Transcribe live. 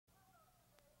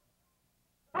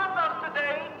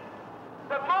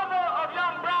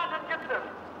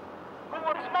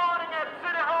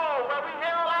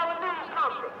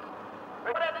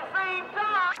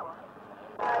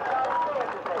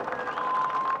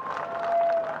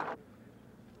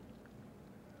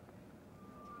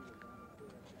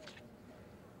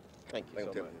Thank you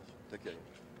so much. Take care.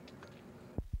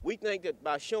 We think that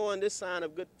by showing this sign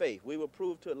of good faith, we will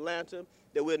prove to Atlanta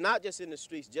that we're not just in the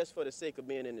streets just for the sake of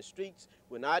being in the streets.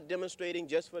 We're not demonstrating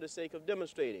just for the sake of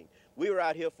demonstrating. We were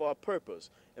out here for a purpose.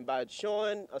 And by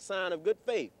showing a sign of good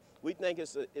faith, we think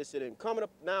it's an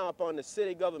incumbent now upon the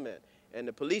city government and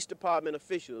the police department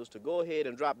officials to go ahead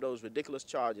and drop those ridiculous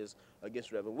charges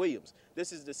against Reverend Williams.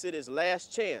 This is the city's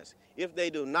last chance. If they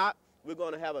do not, we're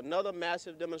going to have another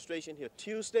massive demonstration here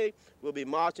Tuesday. We'll be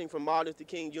marching from Martin Luther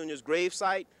King Jr.'s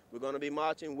gravesite. We're going to be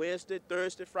marching Wednesday,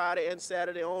 Thursday, Friday, and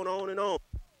Saturday, on and on.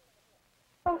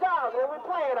 We're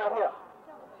playing out here.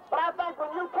 But I think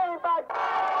when you came back...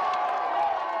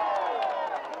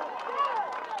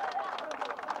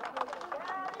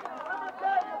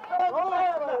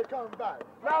 Come back.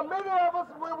 Now, many of us,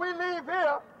 when we leave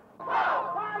here...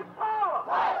 White power!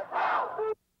 White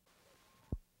power!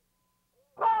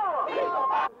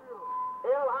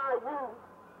 L-I-U.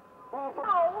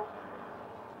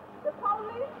 The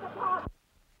police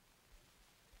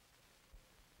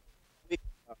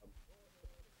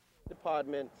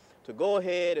department to go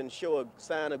ahead and show a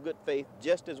sign of good faith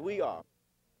just as we are.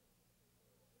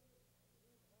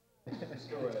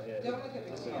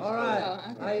 All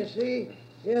right, now you see,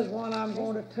 here's one I'm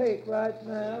going to take right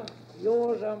now.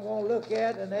 Yours I'm going to look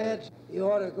at and add. You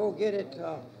ought to go get it.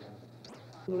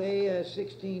 Lay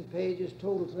 16 pages,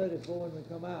 total 34 when we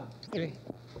come out.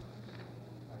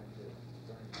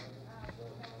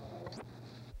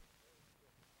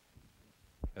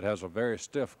 It has a very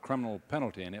stiff criminal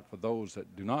penalty in it for those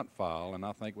that do not file, and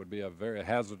I think would be a very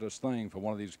hazardous thing for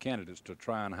one of these candidates to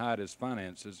try and hide his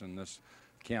finances in this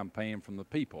campaign from the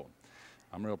people.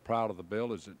 I'm real proud of the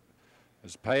bill as it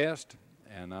is passed,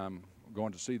 and I'm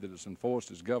going to see that it's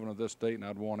enforced as governor of this state, and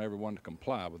I'd want everyone to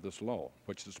comply with this law,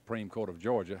 which the Supreme Court of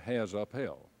Georgia has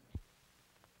upheld.